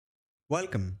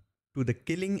Welcome to the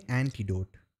killing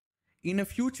antidote. In a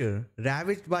future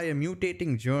ravaged by a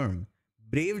mutating germ,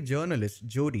 brave journalist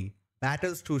Jodi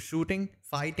battles through shooting,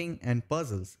 fighting, and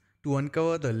puzzles to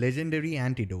uncover the legendary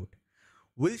antidote.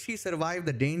 Will she survive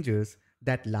the dangers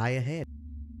that lie ahead?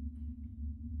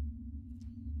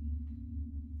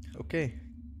 Okay,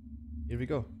 here we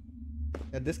go.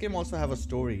 This game also have a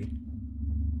story,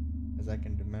 as I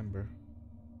can remember.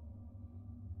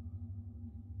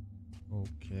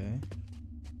 Okay.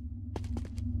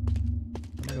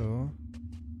 Hello.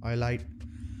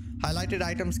 Highlighted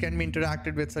items can be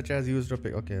interacted with, such as used or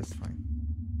pick. Okay, that's fine.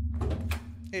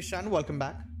 Hey Shan, welcome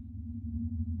back.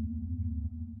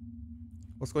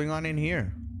 What's going on in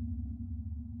here?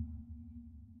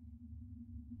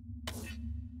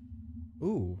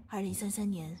 Ooh. 2033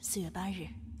年4月8日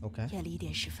Okay. 夜里1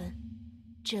点10分，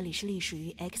这里是隶属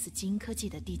于 X 基因科技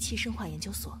的第7生化研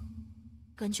究所。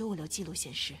根据物流记录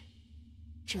显示，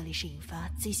这里是引发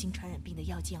Z 型传染病的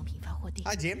药剂样品发货地。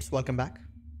Hi James, welcome back.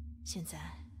 现在，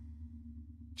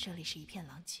这里是一片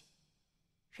狼藉，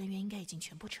人员应该已经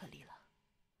全部撤离了。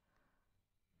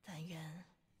但愿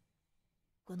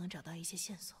我能找到一些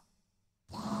线索。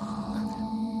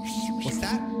What's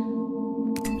that?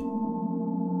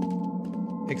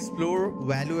 Explore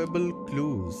valuable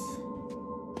clues.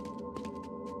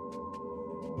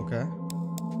 Okay.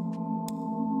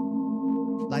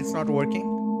 Light's not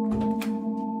working.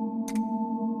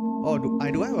 Oh,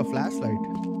 I do have a flashlight.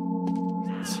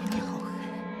 前面好黑，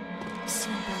希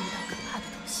望不要遇到可怕的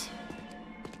东西。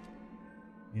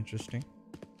 Interesting.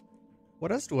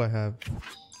 What else do I have?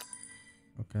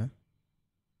 Okay.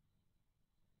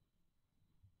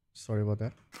 Sorry about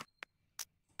that.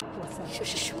 这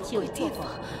是什么鬼地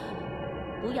方？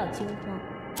不要惊慌，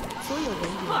所有人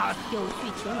员有序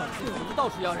前往撤离。到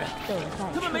处要人，等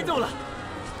待。他们没救了，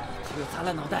只有砸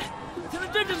烂脑袋，才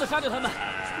能真正的杀掉他们。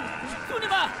兄弟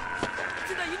们，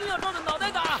现在一定要照着脑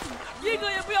袋打，一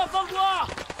个也不要放过。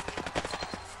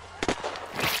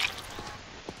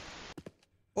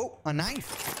Oh, a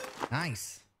knife.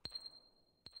 Nice.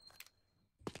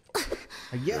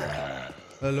 Yeah.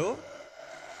 Hello?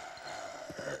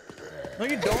 No,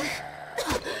 you don't.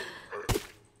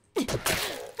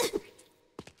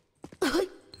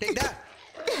 Take that.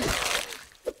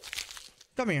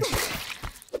 Come here.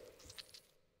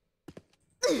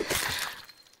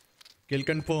 Kill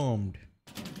confirmed.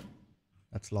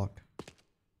 That's locked.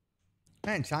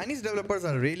 Man, Chinese developers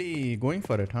are really going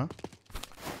for it, huh?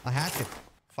 A hatchet.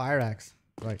 Fire axe.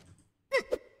 Right.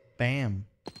 Bam.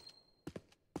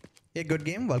 Hey, good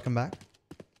game. Welcome back.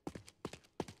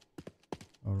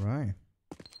 Alright.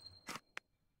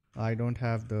 I don't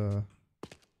have the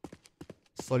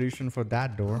solution for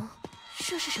that door.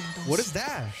 这是什么东西？ What is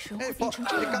that? Hey,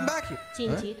 come back here.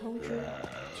 紧急通知，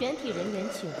全体人员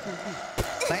请注意，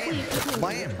未 Bam. 知病毒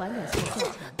Bam. 传染性较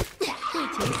强，会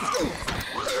减少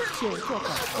扩散，请做好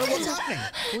防 What's 护， happening?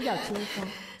 不要惊慌。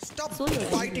 Stop 所有人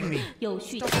fighting 员 me. 有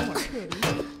序前往撤离，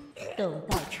等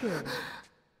待撤离。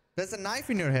 There's a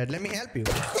knife in your head. Let me help you.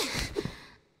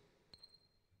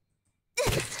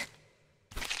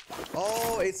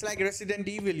 Oh, it's like Resident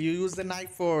Evil. You use the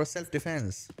knife for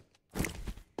self-defense.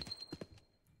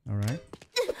 Alright.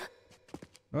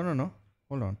 No.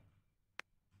 Hold on.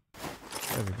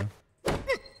 There we go.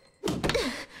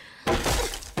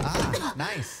 Ah,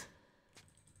 nice.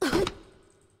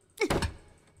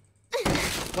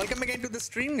 Welcome again to the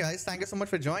stream, guys. Thank you so much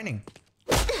for joining.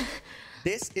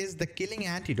 This is the killing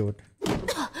antidote.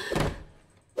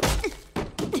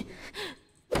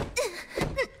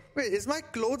 Wait, is my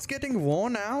clothes getting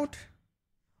worn out?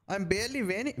 I'm barely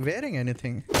wearing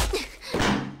anything.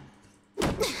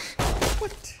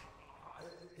 What?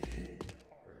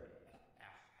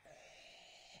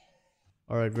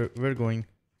 Alright, we're going.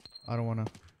 I don't wanna.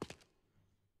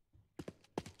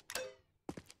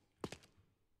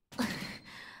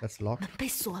 That's locked. 被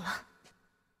锁了。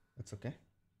 That's okay.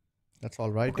 That's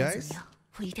alright, 不管 guys. 怎么样，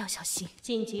我一定要小心。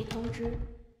紧急通知，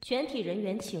全体人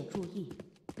员请注意，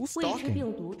 Who's 未知 talking?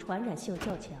 病毒传染性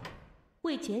较强，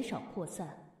为减少扩散，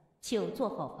请做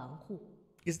好防护。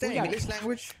 Is there English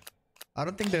language? I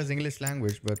don't think there's English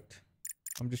language, but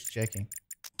I'm just checking.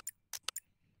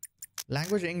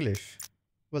 Language English.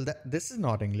 Well, this is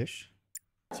not English.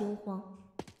 惊慌，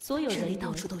所有这里人员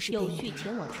到处都是有病序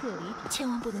前往撤离，千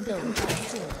万不能被等控制待。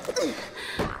撤离。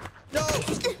 No!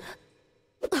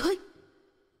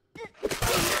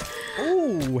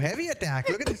 Oh, heavy attack.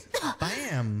 Look at this.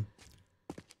 Bam.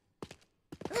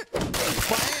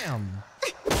 Bam.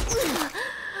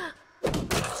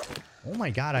 Oh my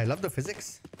god, I love the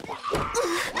physics.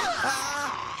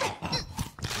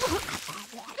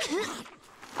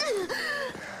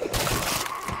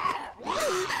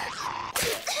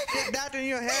 bat in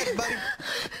your head, buddy.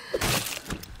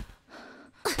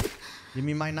 Give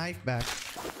me my knife back.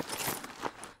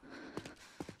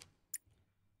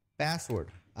 Password.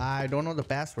 I don't know the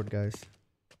password, guys.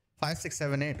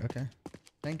 5678. Okay.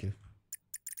 Thank you.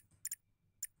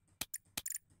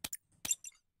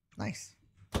 Nice.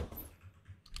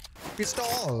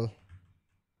 Pistol.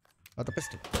 Got the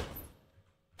pistol.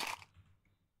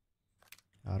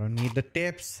 I don't need the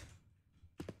tips.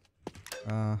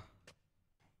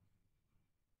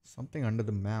 Something under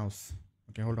the mouse.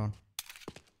 Okay, hold on.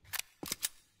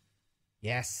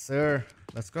 Yes, sir.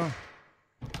 Let's go.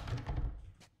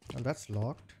 Well, that's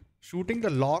locked. Shooting the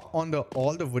lock on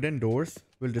all the wooden doors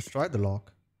will destroy the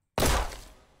lock.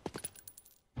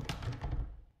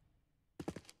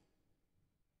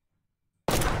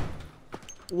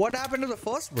 What happened to the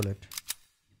first bullet?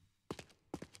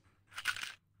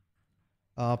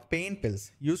 Pain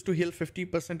pills. Used to heal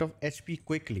 50% of HP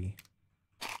quickly.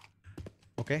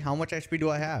 Okay, how much HP do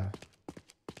I have?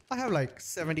 I have like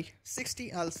 70,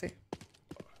 60, I'll say.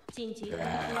 紧急通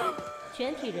知，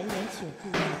全体人员请注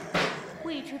意，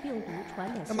未知病毒传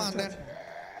染性较强，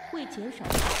为减少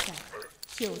扩散，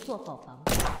请做好防护，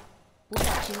不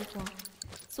要惊慌。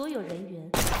所有人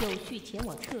员有序前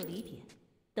往撤离点，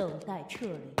等待撤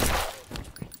离。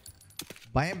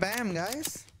Bam, bam,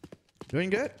 guys. Doing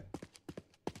good.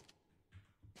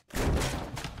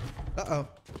 Uh-oh.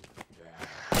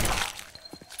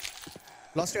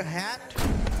 Lost your hat?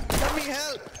 Let me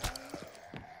help.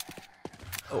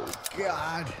 Oh,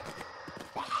 God.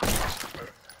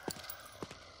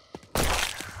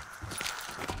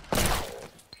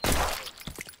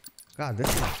 God,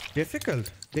 this is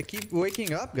difficult. They keep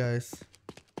waking up, guys.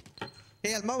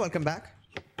 Hey, Elma, welcome back.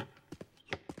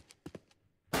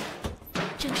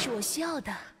 正是我需要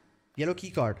的。 Yellow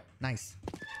key card. Nice.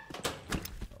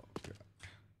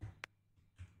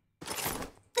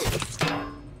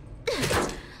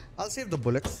 I'll save the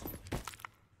bullets.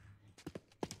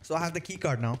 So I have the key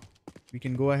card now. We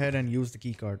can go ahead and use the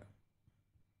key card.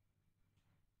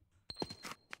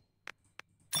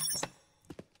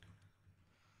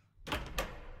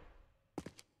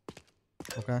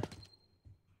 Okay.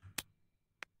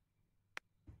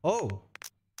 Oh.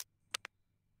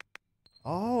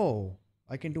 Oh.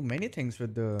 I can do many things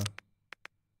with the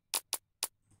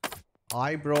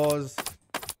eyebrows.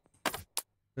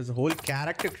 There's a whole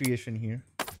character creation here.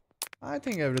 I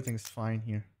think everything's fine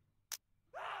here.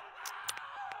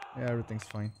 Yeah, everything's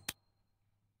fine.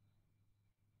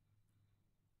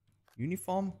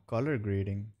 Uniform color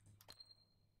grading.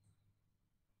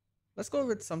 Let's go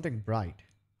with something bright.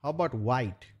 How about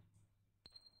white?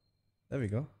 There we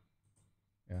go.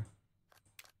 Yeah.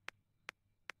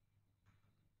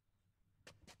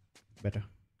 Better.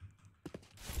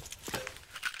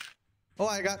 Oh,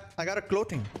 I got a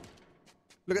clothing.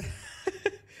 Look at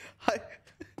Hi.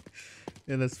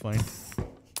 Yeah, that's fine.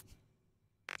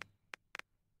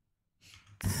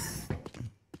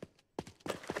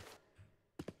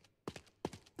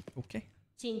 Okay.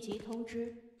 紧急通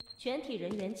知，全体人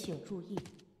员请注意，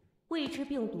未知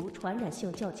病毒传染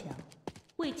性较强，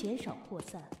为减少扩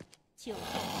散，请做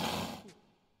好防护，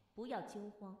不要惊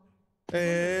慌。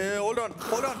 Hey, hold on.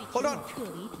 撤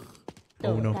离点，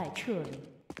 Oh, no. 等待撤离。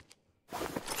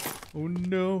 Oh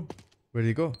no. Where'd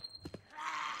he go?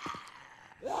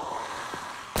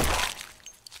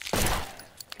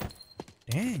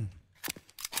 Dang.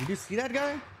 Did you see that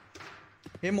guy?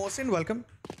 Hey Mohsin, welcome.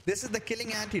 This is the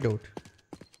killing antidote.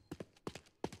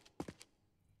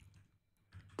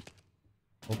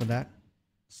 Open that.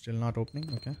 Still not opening.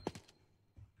 Okay.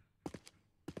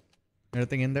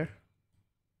 Anything in there?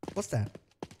 What's that?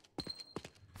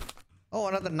 Oh,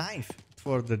 another knife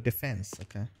for the defense.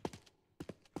 Okay.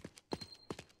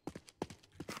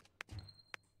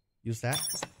 Use that.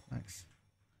 Nice.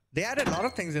 They added a lot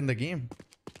of things in the game.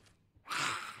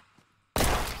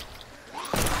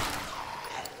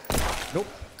 Nope.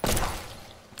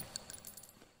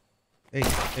 Hey,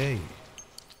 hey.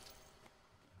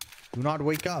 Do not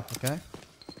wake up, okay?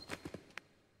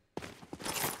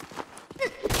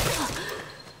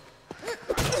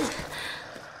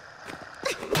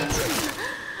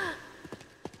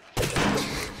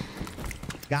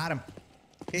 Got him.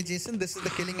 Hey Jason, this is the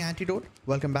killing antidote.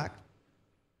 Welcome back.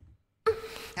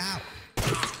 Ow.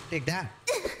 Take that.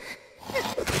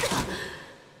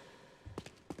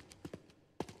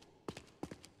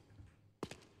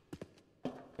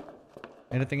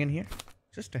 Anything in here?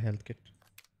 Just a health kit.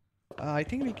 I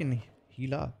think we can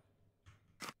heal up.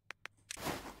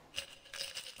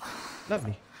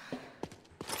 Lovely.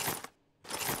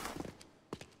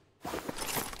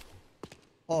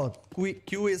 Oh,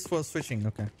 Q is for switching.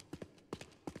 Okay.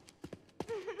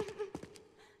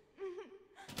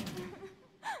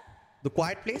 The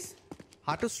quiet place?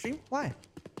 Hard to stream? Why?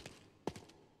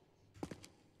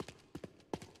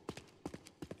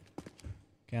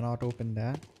 Cannot open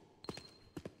that.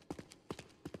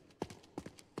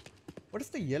 What is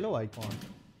the yellow icon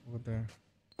over there?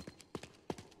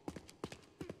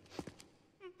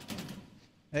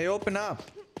 Hey, open up.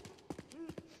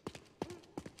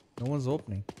 No one's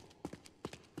opening.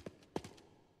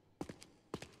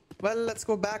 Well, let's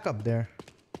go back up there.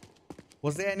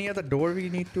 Was there any other door we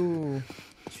need to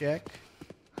check?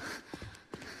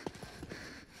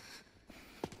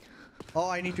 Oh,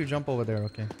 I need to jump over there.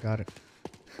 Okay, got it.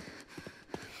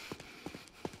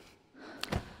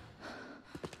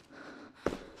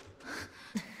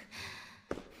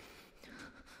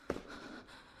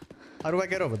 How do I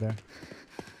get over there?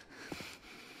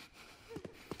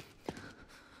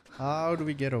 How do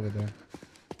we get over there?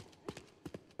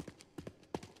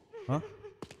 Huh?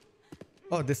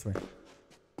 Oh, this way.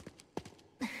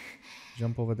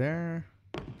 Jump over there.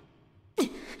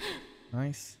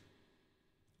 Nice.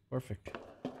 Perfect.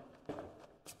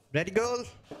 Ready, go?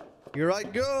 Here I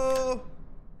go.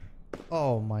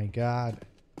 Oh my god.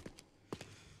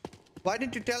 Why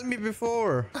didn't you tell me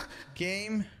before?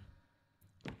 Game.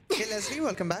 Hey Leslie,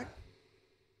 welcome back.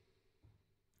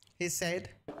 He said,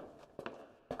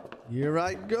 here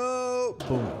I go.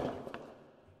 Boom.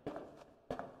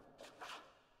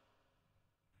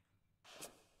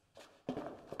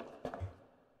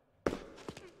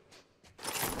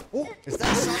 Oh, is that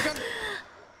a shotgun?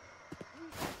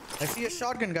 I see a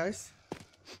shotgun, guys.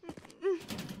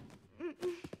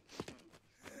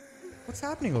 What's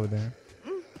happening over there?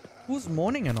 Who's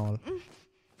moaning and all?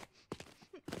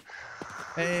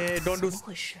 Hey, don't do. 怎么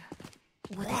回事？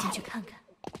我得进去看看。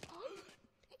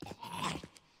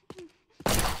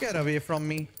 Get away from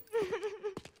me.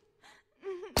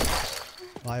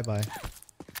 Bye bye.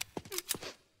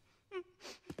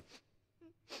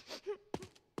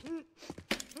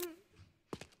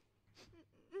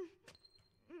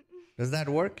 Does that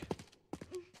work?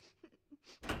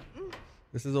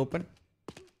 This is open.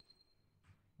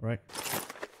 Right.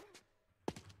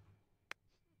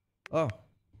 Oh.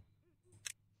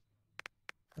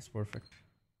 That's perfect.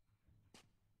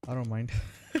 I don't mind.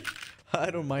 I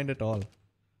don't mind at all.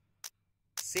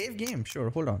 Save game,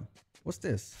 sure. Hold on. What's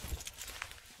this?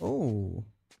 Oh,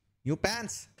 new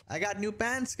pants. I got new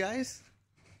pants, guys.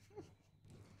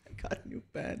 I got new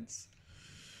pants.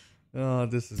 Oh,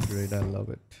 this is great. I love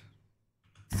it.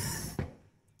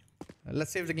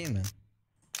 Let's save the game then.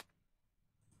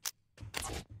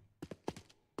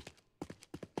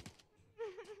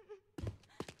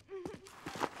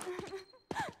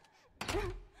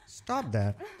 Stop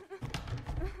that.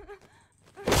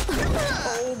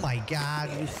 Oh my god,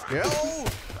 you scared. Oh,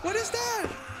 what is that?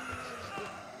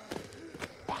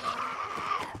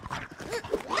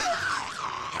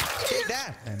 Take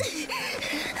that then.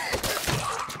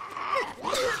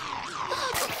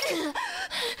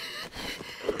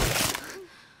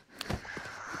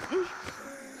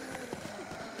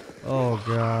 Oh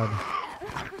god.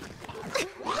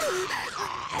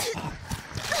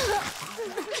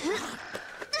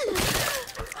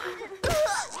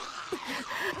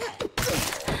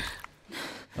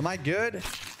 Am I good?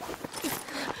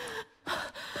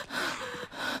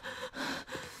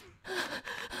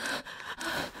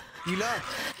 Heal up.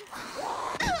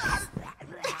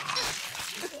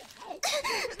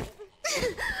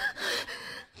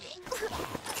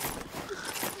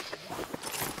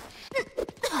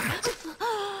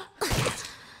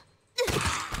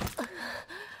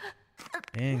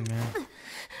 Dang, man.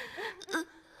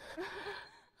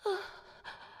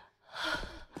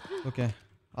 Okay,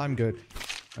 I'm good.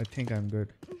 I think I'm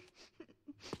good.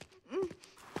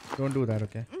 Don't do that,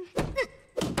 okay?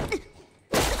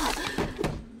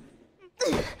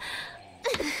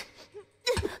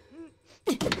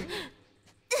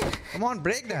 Come on,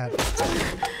 break that.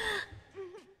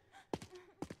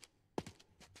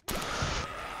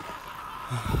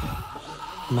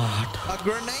 A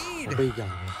grenade.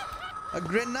 A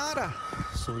grenada.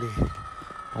 Sorry.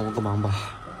 帮我个忙吧，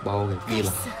把我给毙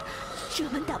了。这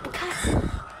门打不开。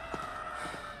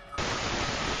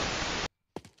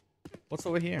 What's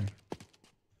over here?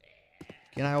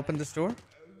 Can I open this door?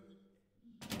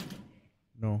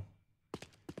 No.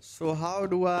 So how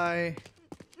do I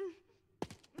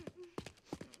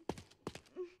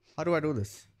do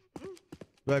this?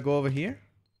 Do I go over here?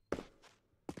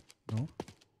 No.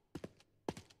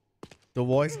 The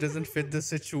voice doesn't fit the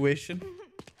situation.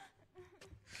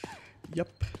 Yup.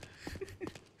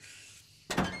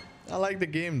 I like the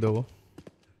game though.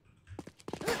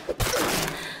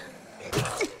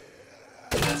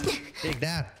 Take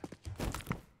that.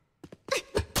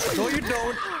 No, you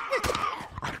don't.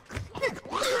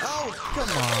 Oh, come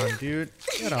on, dude.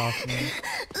 Get off me.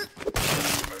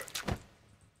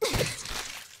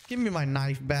 Give me my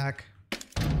knife back.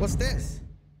 What's this?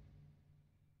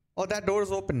 Oh, that door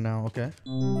is open now. Okay.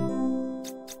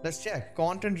 Let's check.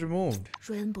 Content removed.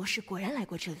 瑞恩博士果然来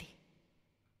过这里。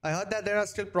 I heard that there are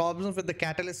still problems with the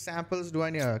catalyst samples. Do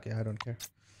I need? Okay, I don't care.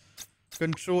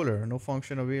 Controller, no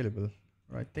function available.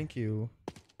 Right, thank you.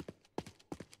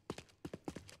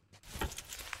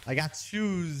 I got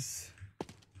shoes.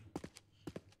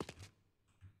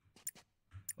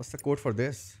 What's the code for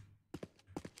this?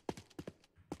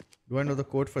 Do I know the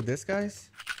code for this, guys?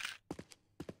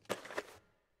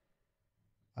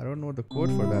 I don't know the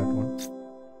code for that one.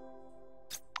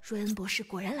 瑞恩博士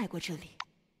果然来过这里。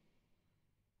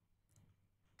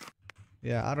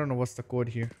 Yeah, I don't know what's the code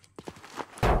here.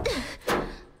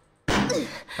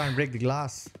 Can't break the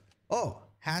glass. Oh,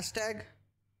 hashtag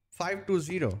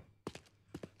 520.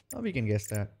 Oh, we can guess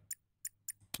that.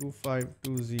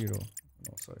 2520. No,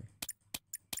 sorry.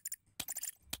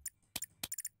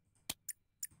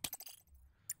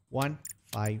 One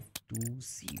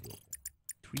 520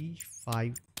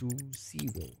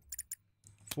 3520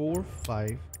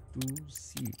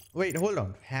 4520. Wait, hold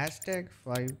on. Hashtag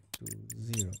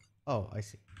 520. Oh, I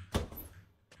see.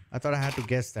 I thought I had to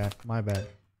guess that. My bad.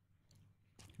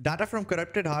 Data from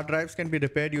corrupted hard drives can be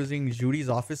repaired using Jodi's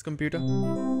office computer.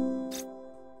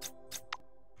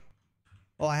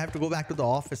 Oh, I have to go back to the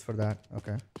office for that.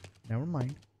 Okay. Never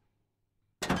mind.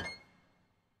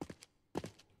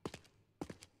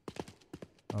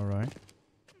 Alright.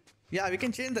 Yeah, we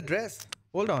can change the dress.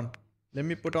 Hold on. Let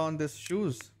me put on these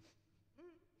shoes.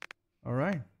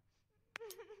 Alright.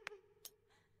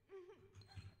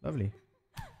 Lovely.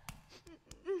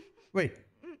 Wait.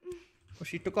 Oh,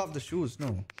 she took off the shoes.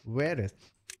 No. Wear it.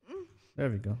 There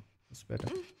we go. That's better.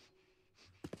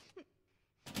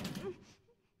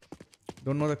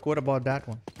 Don't know the code about that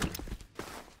one.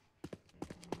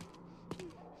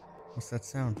 What's that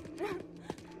sound?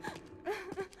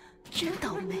 真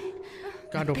倒霉，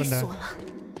 Can't 被 open that. 锁了。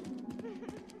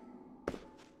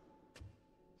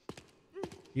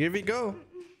 Here we go.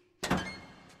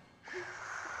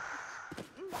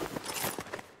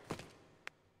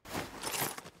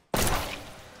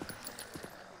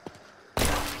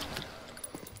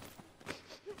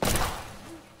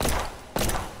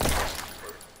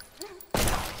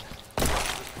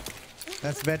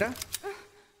 That's better.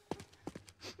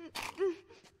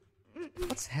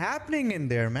 What's happening in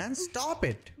there, man? Stop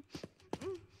it.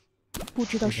 不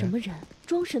知道什么人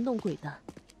装神弄鬼的，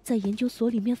在研究所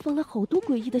里面放了好多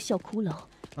诡异的小骷髅。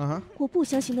我不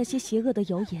相信那些邪恶的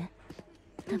谣言，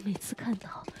但每次看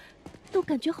到，都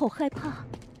感觉好害怕。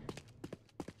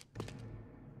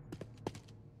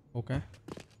Okay.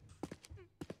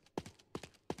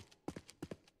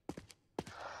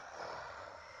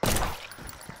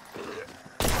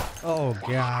 Oh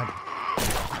God.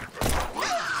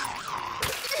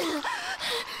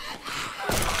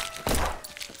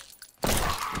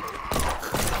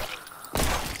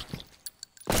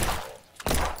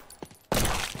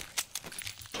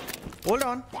 Hold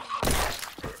on.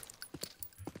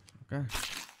 Okay.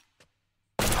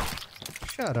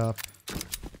 Shut up.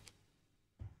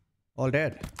 All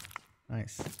dead.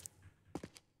 Nice.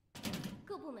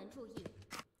 各部门注意，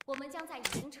我们将在已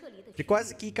经撤离的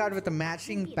Requires a key card with a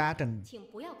matching pattern. 请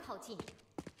不要靠近。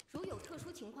如有特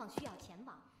殊情况需要前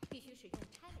往，必须使用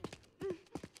拆了。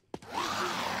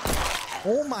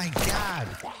 Oh my God.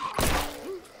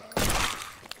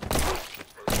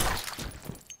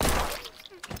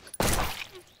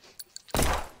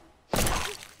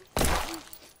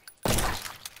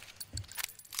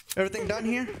 Everything done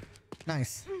here?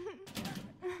 Nice.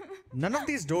 None of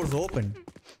these doors open.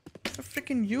 What's the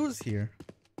freaking use here?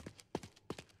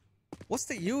 What's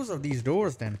the use of these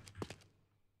doors then?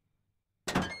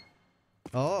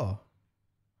 Oh.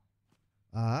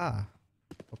 Ah.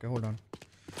 Okay, hold on.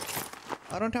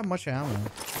 I don't have much ammo.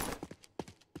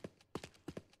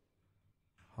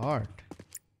 Heart.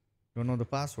 Don't know the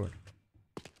password.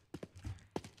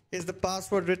 Is the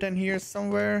password written here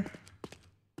somewhere?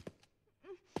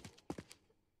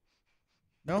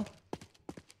 No?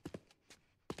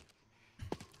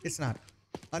 It's not.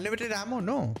 Unlimited ammo?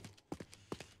 No.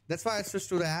 That's why I switched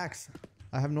to the axe.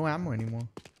 I have no ammo anymore.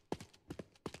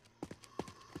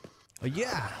 Oh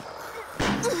yeah!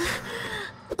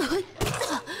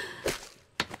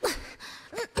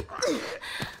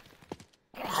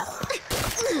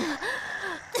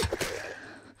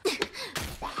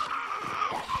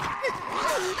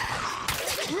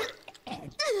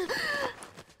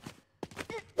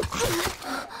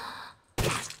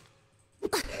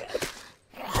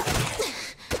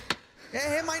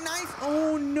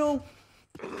 no!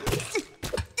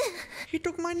 He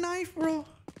took my knife, bro.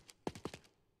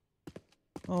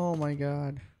 Oh my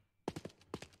god.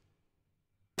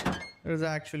 There's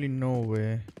actually no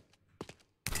way.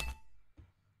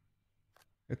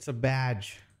 It's a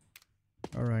badge.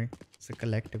 Alright. It's a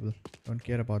collectible. Don't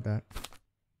care about that.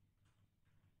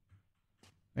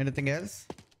 Anything else?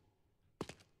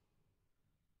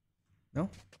 No?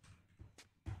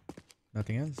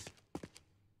 Nothing else.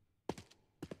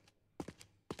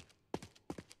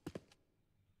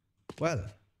 Well,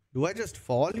 do I just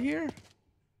fall here?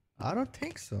 I don't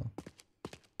think so.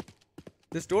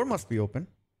 This door must be open.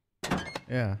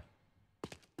 Yeah.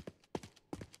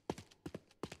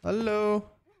 Hello?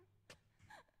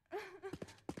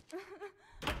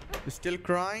 You still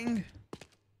crying?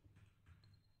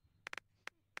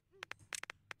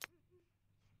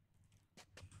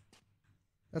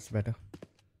 That's better.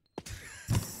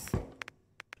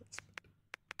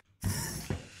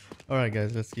 Alright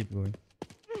guys, let's keep going.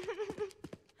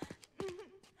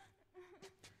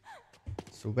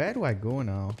 So where do I go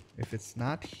now? If it's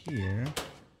not here...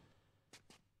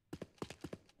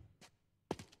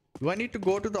 Do I need to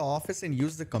go to the office and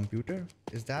use the computer?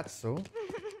 Is that so?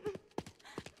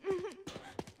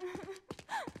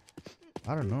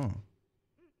 I don't know.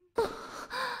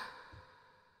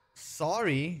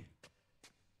 Sorry.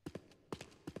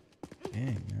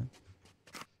 Dang, man.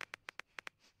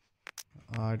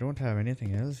 I don't have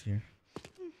anything else here.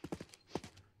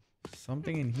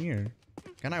 Something in here.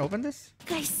 Can I open this?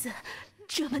 该死，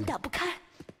这门打不开。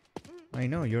 I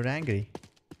know, you're angry.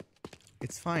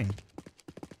 It's fine.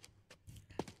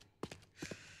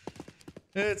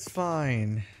 It's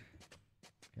fine.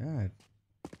 God.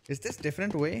 Is this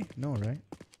different way? No, right?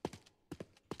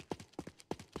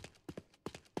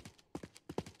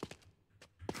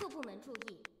 各部门注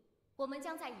意，我们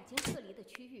将在已经撤离的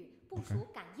区域部署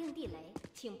感应地雷，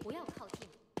请不要靠近。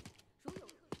如有特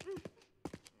殊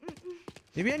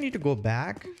Maybe I need to go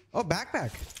back. Oh,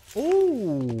 backpack.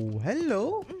 Oh,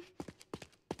 hello.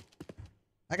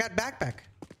 I got backpack.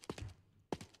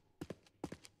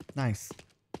 Nice.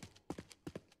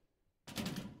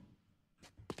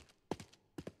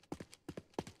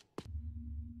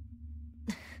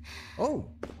 Oh,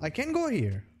 I can go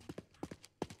here.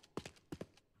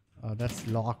 Oh, that's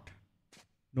locked.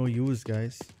 No use,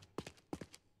 guys.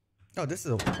 Oh, this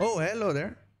is open. Oh, hello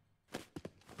there.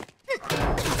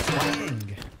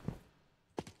 Bang.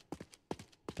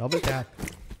 Double tap.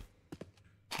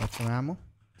 Got some ammo.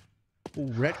 Oh,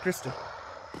 red crystal.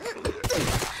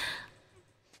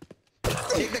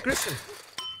 Take the crystal.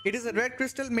 It is a red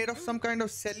crystal made of some kind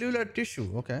of cellular tissue.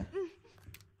 Okay.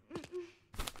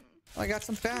 I got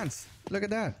some pants. Look at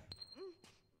that.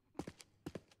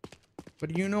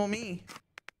 But you know me.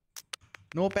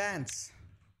 No pants.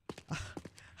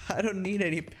 I don't need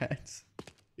any pants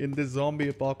in this zombie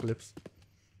apocalypse.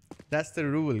 That's the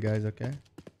rule, guys, okay?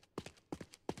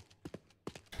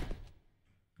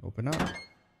 Open up.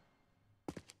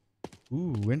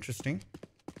 Ooh, interesting.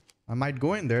 I might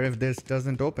go in there if this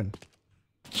doesn't open.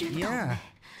 真倒霉， Yeah.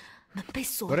 门被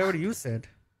锁 Whatever 了。 you said.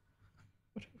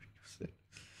 Whatever you said.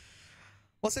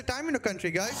 What's the time in the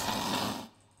country, guys?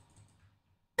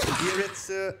 Here it's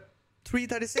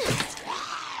 3:36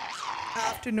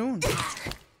 afternoon.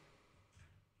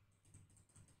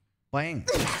 Bang.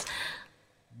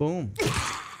 Boom.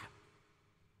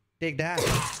 Take that.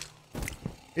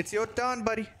 It's your turn,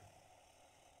 buddy.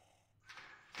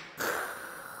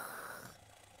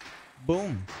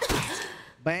 Boom.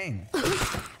 Bang.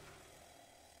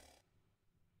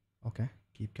 Okay,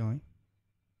 keep going.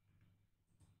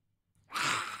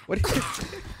 What is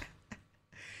it?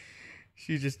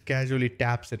 She just casually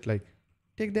taps it like,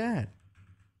 take that.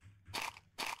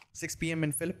 6 p.m.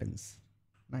 in Philippines.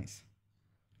 Nice.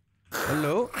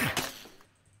 Hello?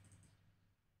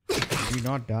 Did you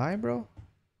not die, bro?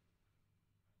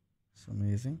 It's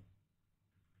amazing.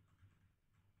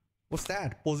 What's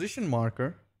that? Position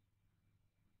marker?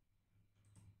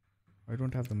 I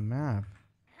don't have the map.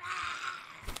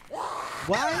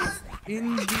 Why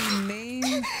in the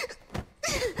name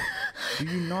do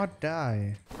you not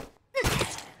die?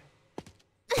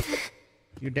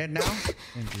 You dead now?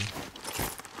 Thank you.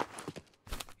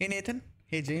 Hey Nathan.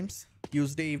 Hey James.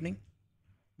 Tuesday evening.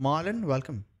 Marlon,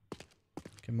 welcome.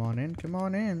 Come on in, come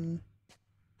on in.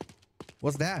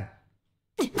 What's that?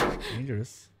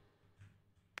 Dangerous.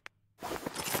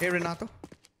 Hey Renato.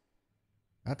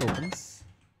 That opens.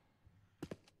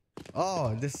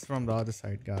 Oh, this is from the other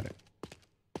side. Got it.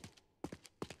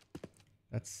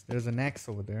 There's an axe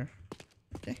over there.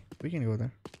 Okay, we can go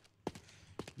there.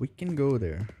 We can go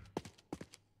there.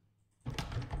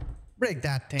 Break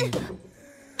that thing.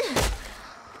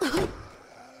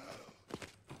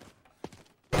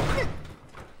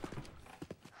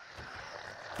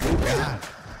 that?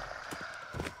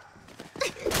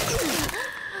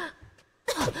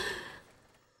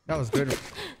 That was good.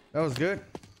 That was good.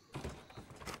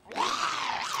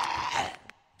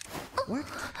 What?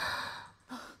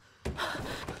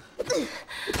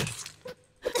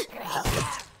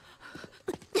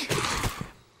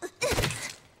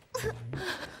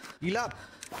 Heal up.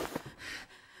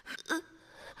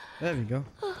 There we go.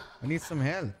 I need some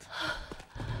health.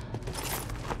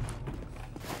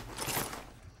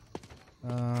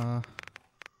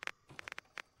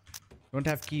 Don't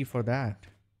have key for that.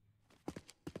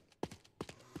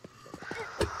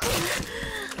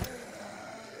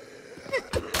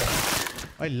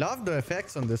 I love the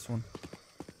effects on this one.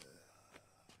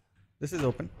 This is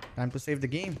open. Time to save the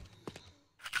game.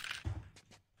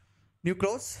 New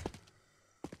clothes.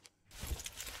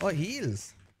 Oh,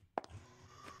 heals.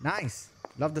 Nice.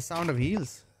 Love the sound of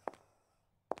heals.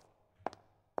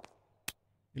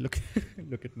 Look,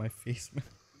 look at my face, man.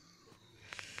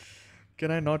 Can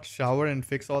I not shower and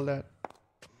fix all that?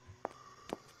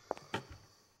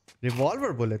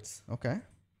 Revolver bullets. Okay.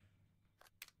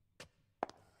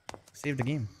 Save the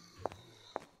game.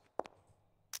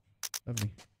 Lovely.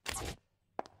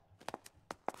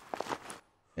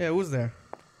 Yeah, who's there?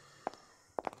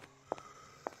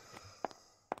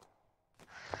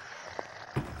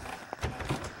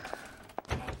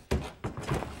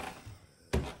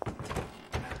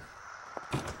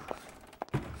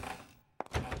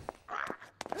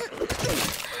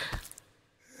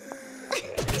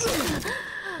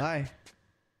 Hi.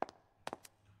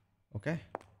 Okay.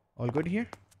 All good here?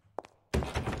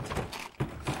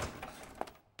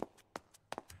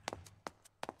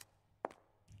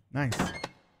 Nice.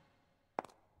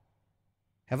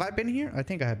 Have I been here? I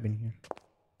think I have been here.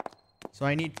 So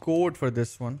I need code for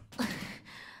this one.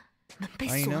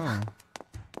 I know.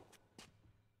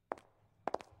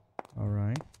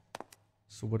 Alright.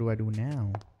 So what do I do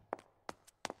now?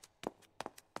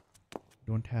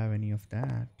 Don't have any of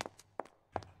that.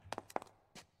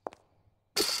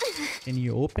 Can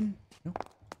you open? No.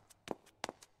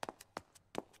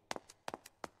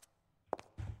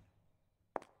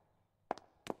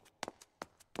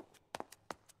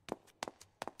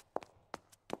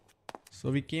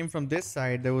 So we came from this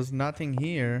side. There was nothing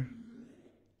here.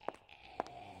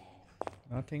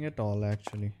 Nothing at all,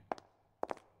 actually.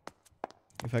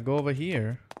 If I go over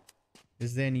here,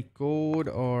 is there any code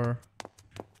or...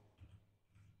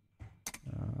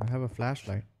 I have a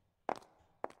flashlight.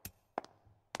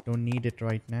 Don't need it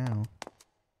right now.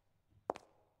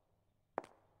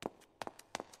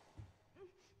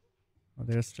 Oh,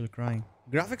 they're still crying.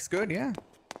 Graphics good, yeah.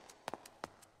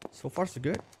 So far so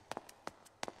good.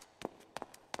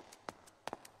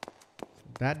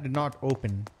 That did not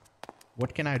open.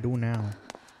 What can I do now?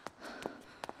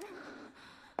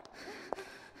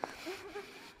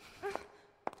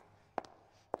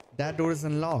 That door is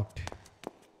unlocked.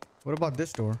 What about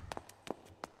this door?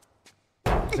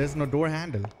 There's no door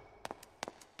handle.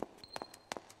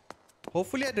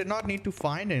 Hopefully I did not need to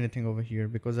find anything over here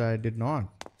because I did not.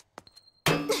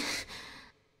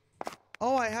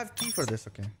 Oh, I have key for this.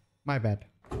 Okay. My bad.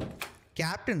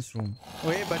 Captain's room. Oh,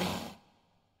 hey, buddy.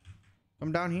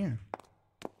 Come down here.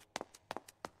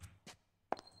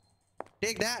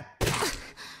 Take that.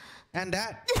 And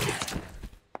that.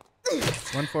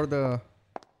 One for the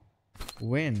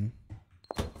win.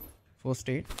 First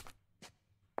aid.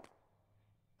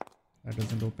 That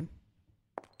doesn't open.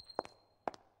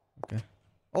 Okay.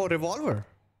 Oh, revolver.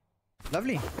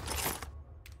 Lovely.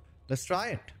 Let's try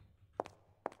it.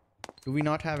 Do we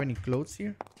not have any clothes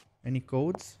here? Any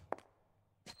codes?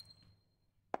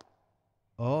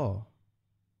 Oh.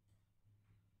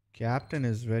 Captain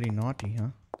is very naughty,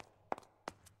 huh?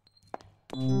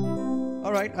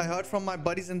 Alright, I heard from my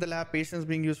buddies in the lab. Patients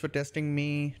being used for testing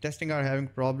me. Testing are having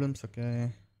problems.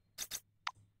 Okay.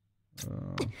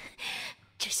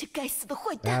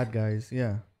 Bad guys,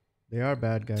 yeah. They are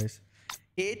bad guys.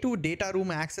 A2 data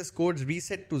room access codes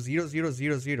reset to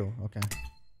 0000. Okay.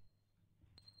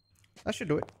 That should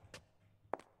do it.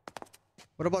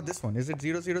 What about this one? Is it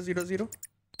 0000?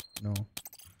 No.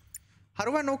 How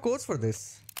do I know codes for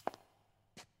this?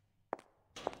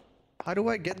 How do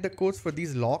I get the codes for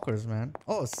these lockers, man?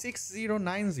 Oh,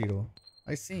 6090.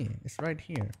 I see. It's right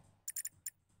here.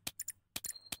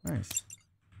 Nice.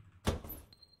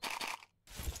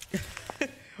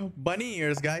 Bunny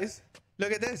ears, guys.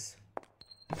 Look at this.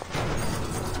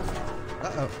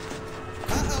 Uh-oh.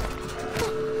 Uh-oh.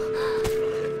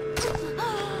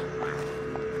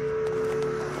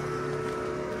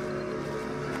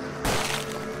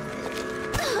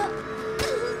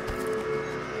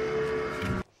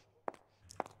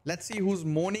 Let's see who's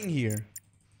moaning here.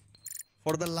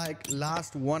 for the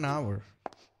last 1 hour.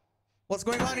 What's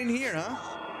going on in here, huh?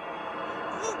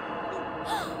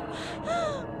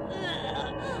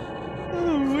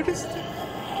 Oh, what is that?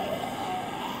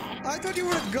 I thought you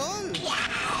were a girl.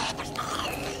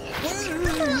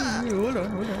 Hold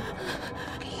on.